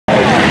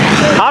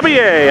Hobby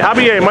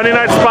A, Monday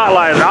Night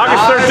Spotlight,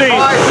 August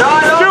 13th.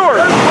 Stewart.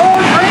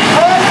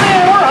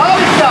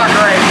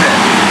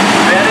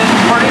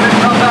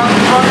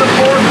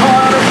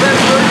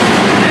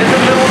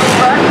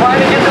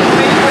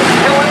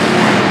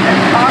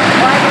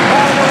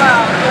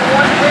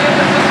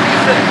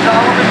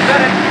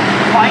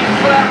 Fighting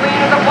for that lead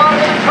at the bottom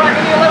of the track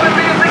in the 11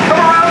 meters. They come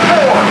around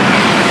 4.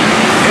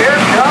 Here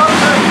comes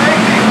the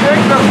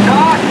 66 of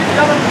Doc. He's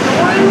got a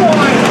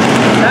 3-1.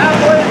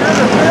 Halfway through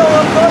the field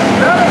up on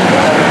 7.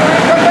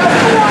 Comes out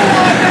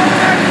 4-1 down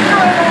the next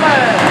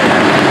straightaway.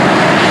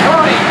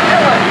 Tony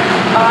Dillon.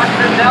 Cox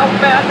is now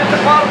fast at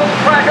the bottom of the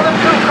track of the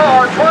 2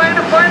 car. Trying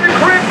to find the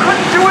grid.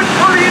 Couldn't do it.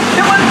 Purdy and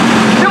Dillon.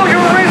 Still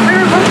your race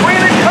leaders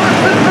between and comes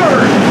to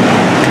 3rd.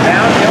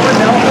 Now Dillon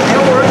Nelson.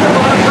 He'll work the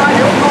bottom side.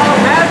 He'll follow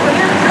Matt. But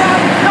here's John.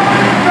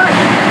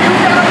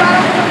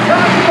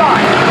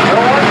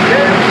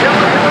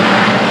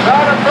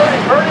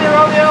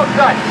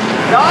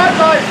 Side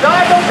by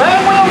side, those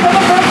hand wheels on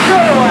the front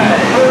straightaway.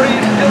 Purdy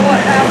is still a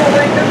half a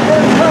length in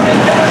front. Tommy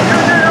Dillon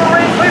Jr., your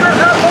race leaders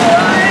at the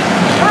line.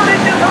 Purdy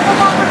gets up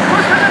above the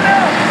cushion and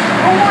out.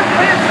 For one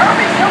clear,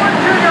 Tommy Dillon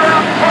Jr.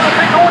 out in front of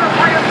big order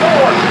 3 and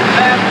 4.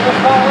 Matt will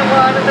fall in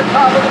line at the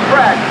top of the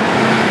track.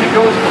 It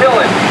goes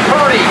Dillon,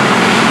 Purdy.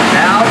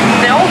 Now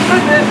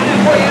Nelson is his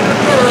way into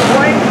 3rd,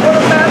 right in front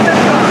of Matt this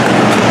time.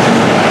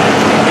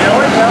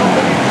 Dillon,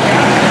 Nelson,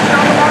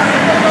 down the line,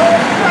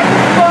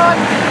 second spot.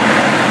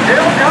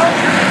 Dillon goes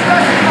to the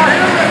second spot.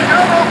 Here's the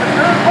turn off the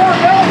turn 4.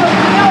 Nelson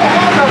still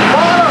on the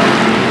bottom.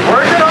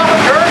 Working on the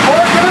turn 4,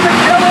 getting the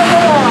kill on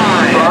the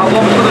line.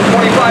 Problems with the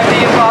 25D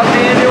and Bob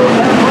Daniels.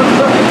 That one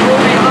circuit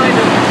through behind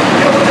him.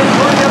 Dillon is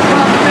running up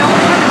top.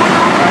 Nelson coming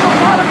over the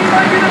bottom. He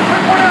might be the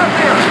quick one out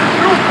there.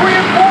 Through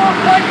 3 and 4.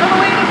 Fight to the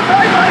lead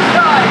side by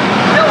side.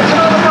 Nelson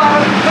on the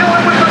bottom.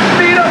 Dillon with the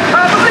speed up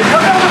top. As they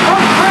come down the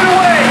front straight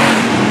away.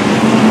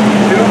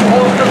 Too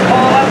close to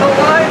call on the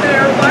line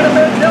there. Might have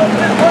been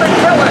Nelson is going to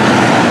kill it.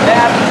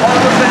 That's on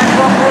the back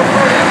bumper of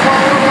Purdy and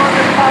following along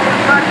the top of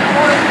the track. It's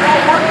 1 and 2.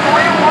 1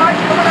 3 wide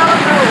coming out of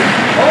 2.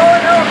 Oh,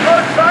 no,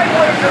 goes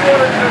sideways in 1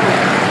 and 2.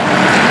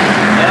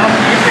 Now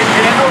you can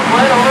handle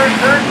right over in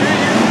 3rd.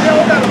 You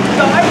still got him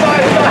side by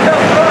side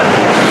up front.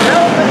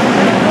 Nelson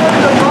on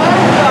the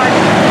bottom side.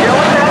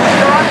 Dillon down the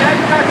front.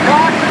 That's that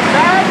Cox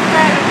and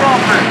that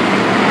bumper.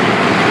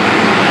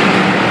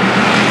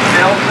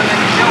 Nelson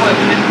and Dillon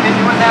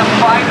continuing that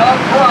fight up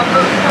front.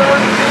 The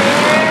 3rd team.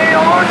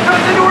 Oh,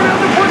 turns into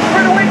another push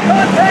straightaway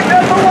contact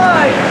at the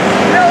line.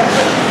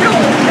 Nelson,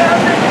 Dillon down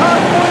the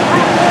top 1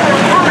 through 4.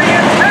 Purdy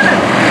and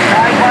Bennett.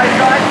 Side by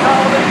side,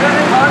 Solomon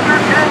Bennett under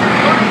 10.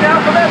 Purdy down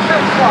for that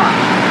 5th spot.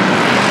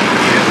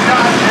 It's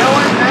got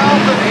Dillon,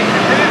 Nelson. He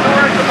continues to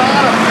work the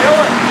bottom.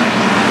 Dillon.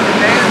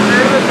 Stays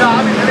through the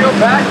top. He's going to go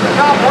back to the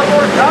top 1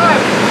 more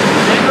time.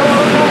 He's going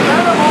a little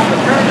momentum on the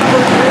turn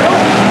number 2.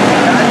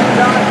 That's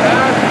down and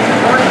fast.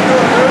 Going to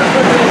a 3rd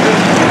position.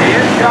 He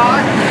is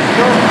shot.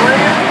 Goes 3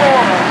 and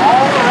 4.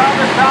 All around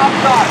the top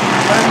side.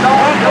 But it's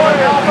all Dillon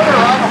Nelson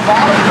around the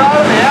bottom side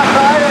of the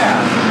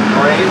SIS.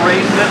 Gray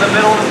races in the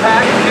middle of the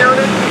pack.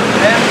 Sheridan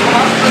and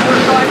Cluster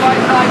were side by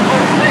side.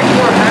 Close 6.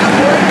 We're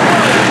halfway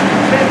through.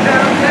 10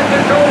 down, 10 to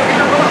go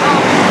here for the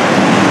Hobby.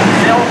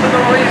 Nelson,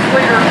 the race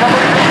leader,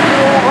 coming to the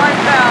fuel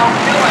right now.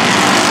 Dillon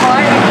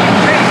trying to keep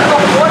pace in the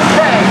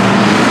 110.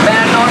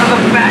 Back onto the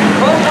back.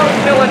 Close up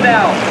Dillon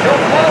now.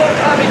 He'll follow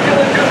Tommy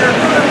Dillon Jr.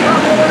 through the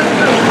top of 1 and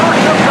 2. Cox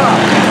up top.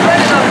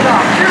 Bennett up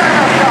top. Sheridan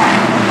up top.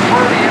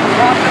 Purdy and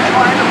Robson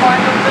trying to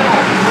find the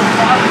middle.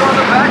 Fox on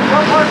the back.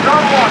 Front one,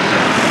 John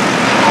Watson.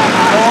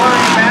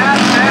 Going Matt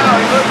now.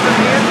 He looks to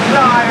the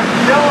inside of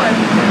Dillon.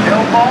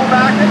 He'll fall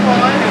back in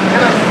line and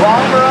get a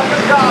bomber up the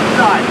top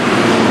side.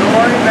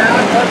 Going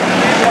Matt, let's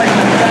see like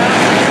the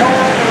fastest car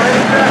on the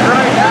racetrack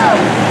right now.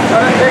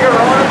 Gonna take a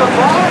run at the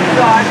bottom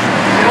side.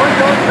 Dillon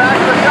goes back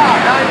to the top.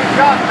 Now you've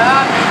got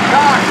Matt and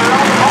Cox. They're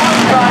on the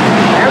bottom side.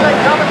 Here they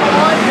come at the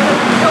line. Give it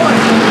to Dillon.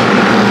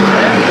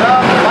 And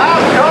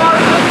last car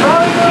is the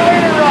front of the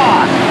leader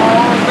rod.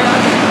 Oh, Matt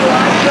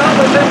lined up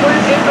and then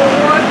went into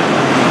 1.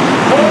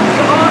 Holds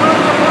on up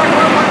the back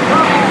line by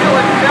Tommy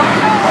Dillon.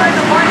 Nelson trying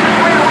to find his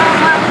way around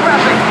that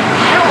traffic.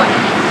 Dillon,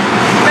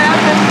 Matt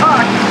and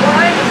Cox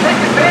trying to take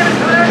advantage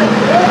of that.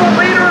 All the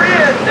leader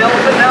is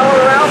Nelson now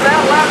around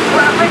that last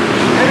traffic.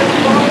 And it's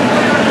following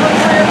leader for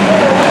 3 and 4.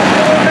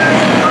 Dillon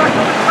and Cox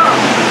on the top.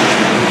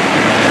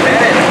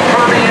 Bennett,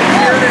 Purdy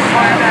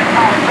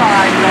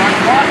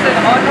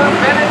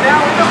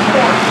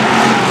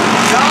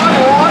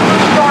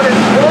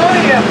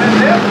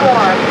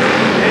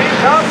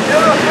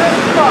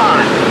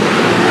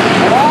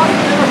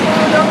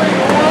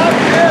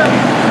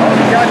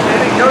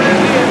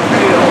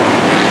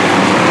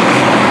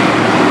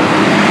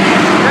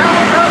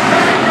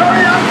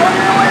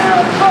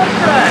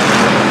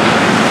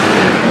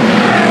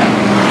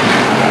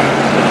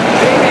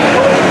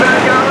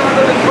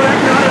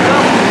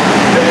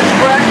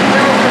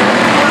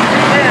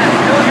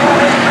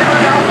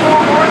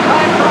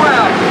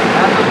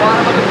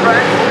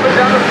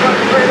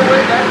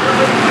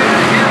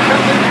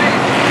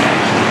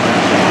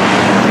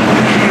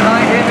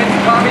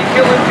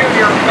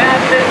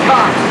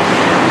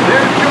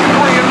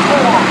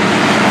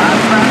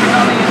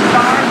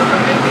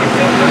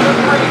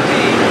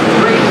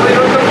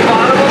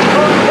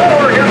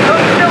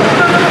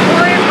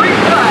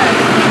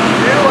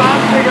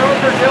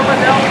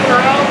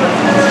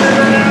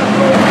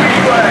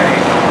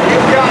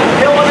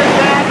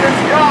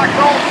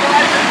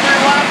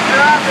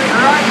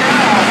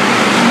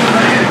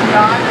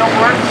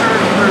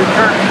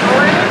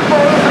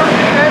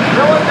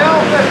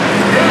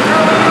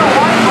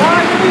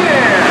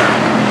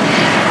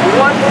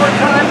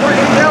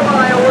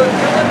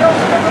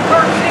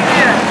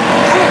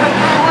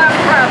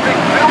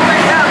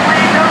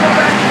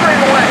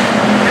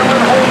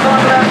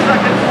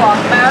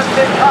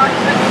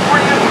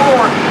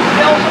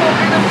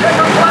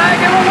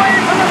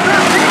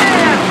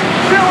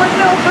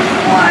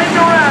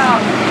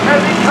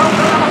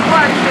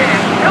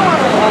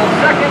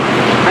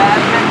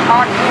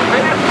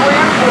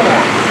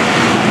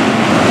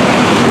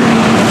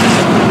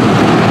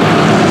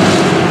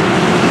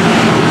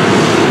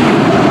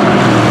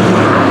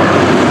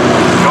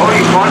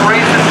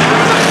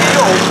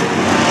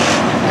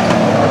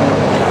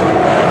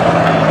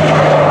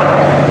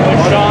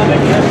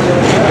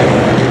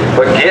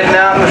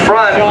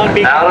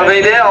out of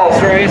Adele.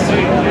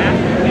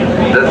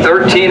 The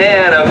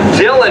 13N of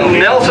Dylan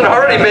Nelson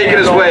Hardy making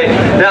his way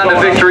down to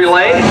victory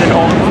lane.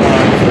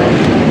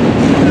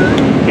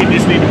 He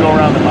just needs to go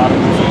around the bottom.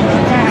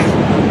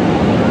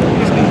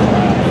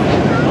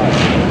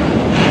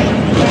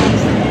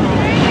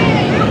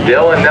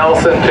 Dylan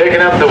Nelson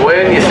picking up the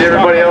win. You see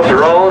everybody else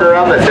rolling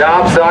around the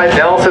top side.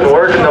 Nelson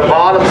working the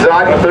bottom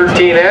side in the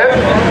 13N.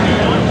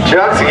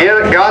 Chuck's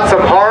got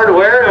some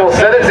hardware and we'll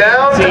set it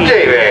down to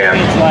J-Man.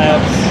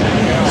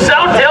 So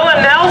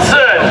Dylan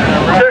Nelson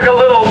took a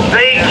little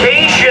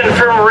vacation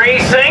from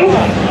racing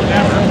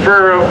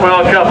for,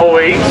 well, a couple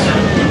weeks.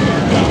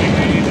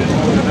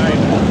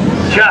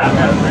 Chuck,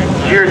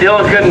 sure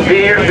Dylan couldn't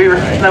be here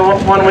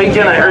one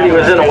weekend. I heard he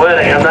was in a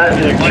wedding. I'm not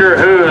sure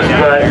whose,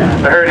 but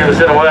I heard he was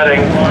in a wedding.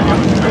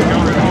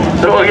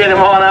 So we'll get him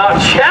on out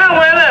and chat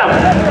with him.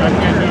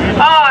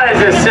 Oh,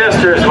 it's his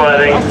sister's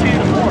wedding.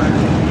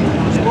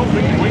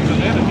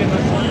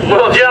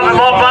 We'll jump him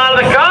up out of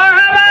the car.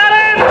 How about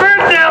it for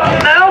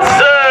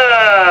Nelson?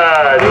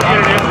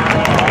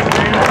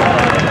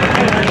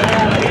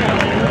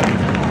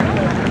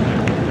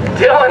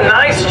 Dylan,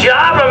 nice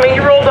job. I mean,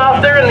 you rolled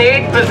off there in the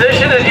 8th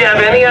position. Did you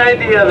have any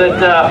idea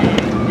that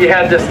you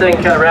had this thing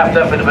kind of wrapped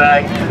up in the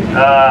bag?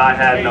 I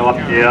had no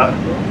idea,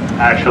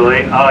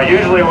 actually.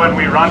 Usually when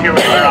we run here,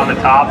 we start on the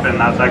top, and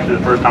that's actually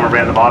the first time I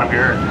ran the bottom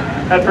here.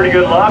 Had pretty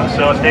good luck,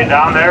 so I stayed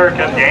down there,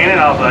 kept gaining.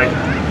 I was like,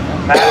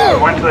 man, we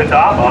went to the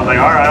top. I was like,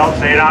 all right, I'll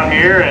stay down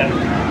here, and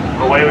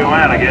away we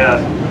went, I guess.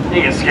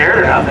 You get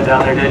scared or nothing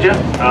down there, did you?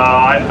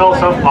 I felt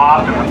something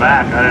pop in the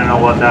back. I didn't know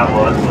what that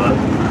was, but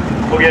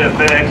we'll get it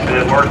fixed.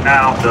 It worked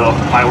now, so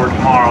it might work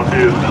tomorrow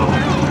too. So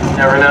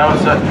never know.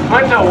 So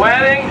went to a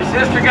wedding. Your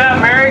sister got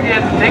married. You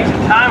had to take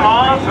some time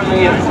off.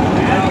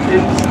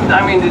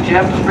 I mean, did you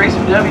have to spray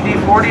some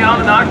WD-40 on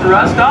to knock the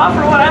rust off,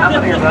 or what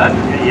happened here, bud?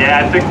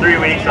 yeah, I took 3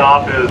 weeks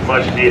off. It was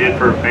much needed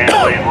for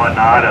family and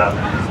whatnot.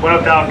 Went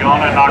up to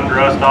Algona, knocked the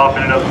rust off,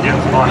 ended up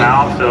getting spun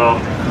out. So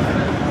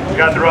we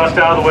got the rust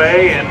out of the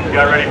way and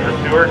got ready for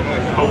Stewart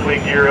and hopefully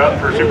gear up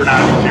for Super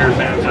Nationals here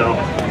soon. So.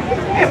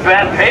 Hey,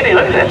 bad payday.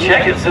 Look at that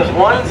check. It says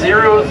 1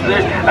 0.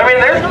 I mean,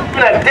 there's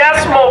a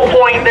decimal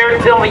point there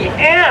till the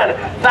end.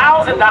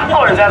 $1,000.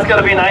 That's got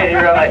to be nice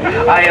here on the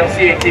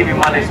IMCA TV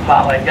Monday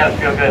Spotlight. Got to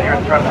feel good here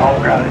in front of the home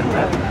crowd, isn't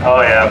it?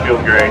 Oh yeah, I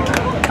feel great.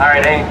 All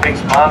right, any big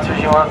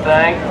sponsors you want to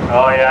thank?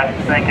 Oh yeah,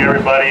 thank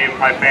everybody,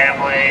 my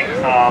family,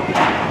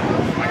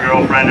 my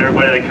girlfriend,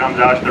 everybody that comes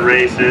out to the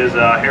races.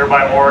 Here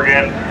by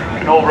Morgan,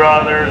 Knoll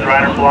Brothers,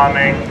 Ryder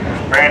Plumbing,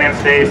 Brandon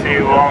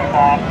Stacy,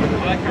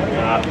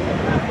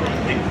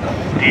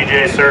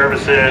 DJ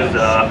Services,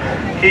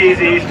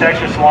 Keys East,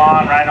 Texas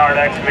Salon, Reinhardt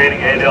Excavating,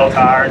 Adel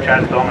Tire,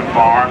 Chad Spellman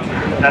Farms,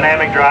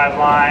 Dynamic Drive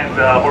Lines,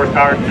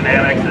 Horsepower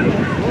Dynamics, and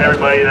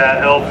everybody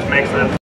that helps makes the